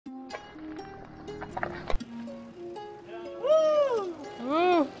Woo!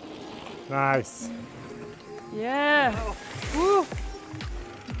 Woo! Nice. Yeah. Woo!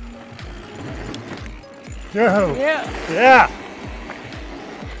 Yo. Yeah. Yeah.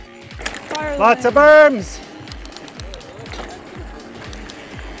 Fire Lots of line. berms.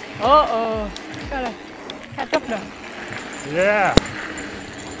 Uh-oh. Gotta catch up now. Yeah.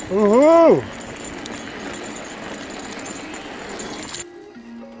 Woohoo!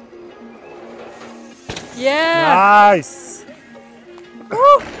 Yeah. Nice.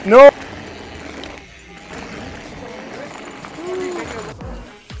 No.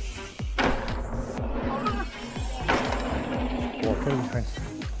 Walking behind.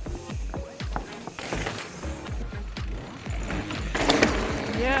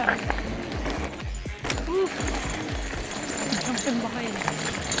 Yeah. Woo. Something behind.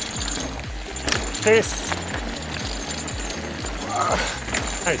 Taste.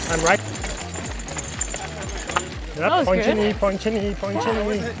 Nice. I'm right. That was Point your good. knee, point your knee, point your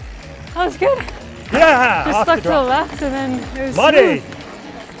knee. That was good. Yeah. Just off stuck the to the drop. left and then it was Muddy. smooth.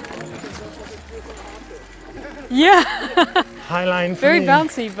 Yeah. High line for Very me.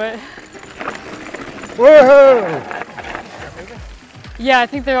 bouncy, but Woohoo! yeah, I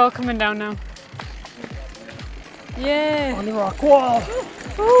think they're all coming down now. Yeah. On the rock wall.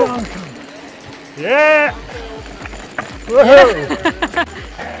 Woo. Down come. Yeah. Woohoo!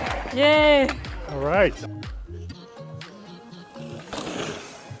 Yay. All right.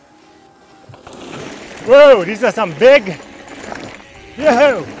 Whoa, these are some big.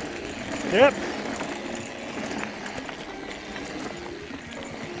 Yoo-hoo! Yep.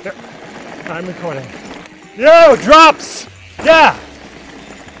 Yep. I'm recording. Yo, drops! Yeah!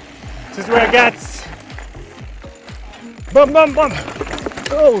 This is where it gets. Bum, bum, bum.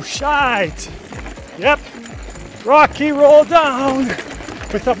 Oh, shite. Yep. Rocky roll down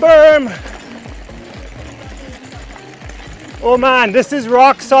with a berm. Oh man, this is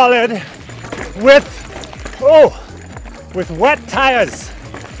rock solid with wet tires.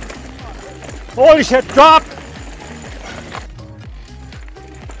 Holy shit, drop!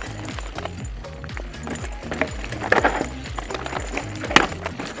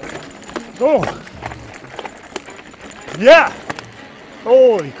 Oh! Yeah!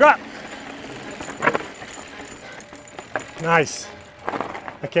 Holy crap! Nice.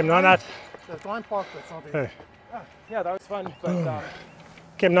 I came on that. Hey. Yeah, that was fun, but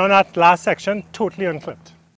Came on that last section, totally unclipped.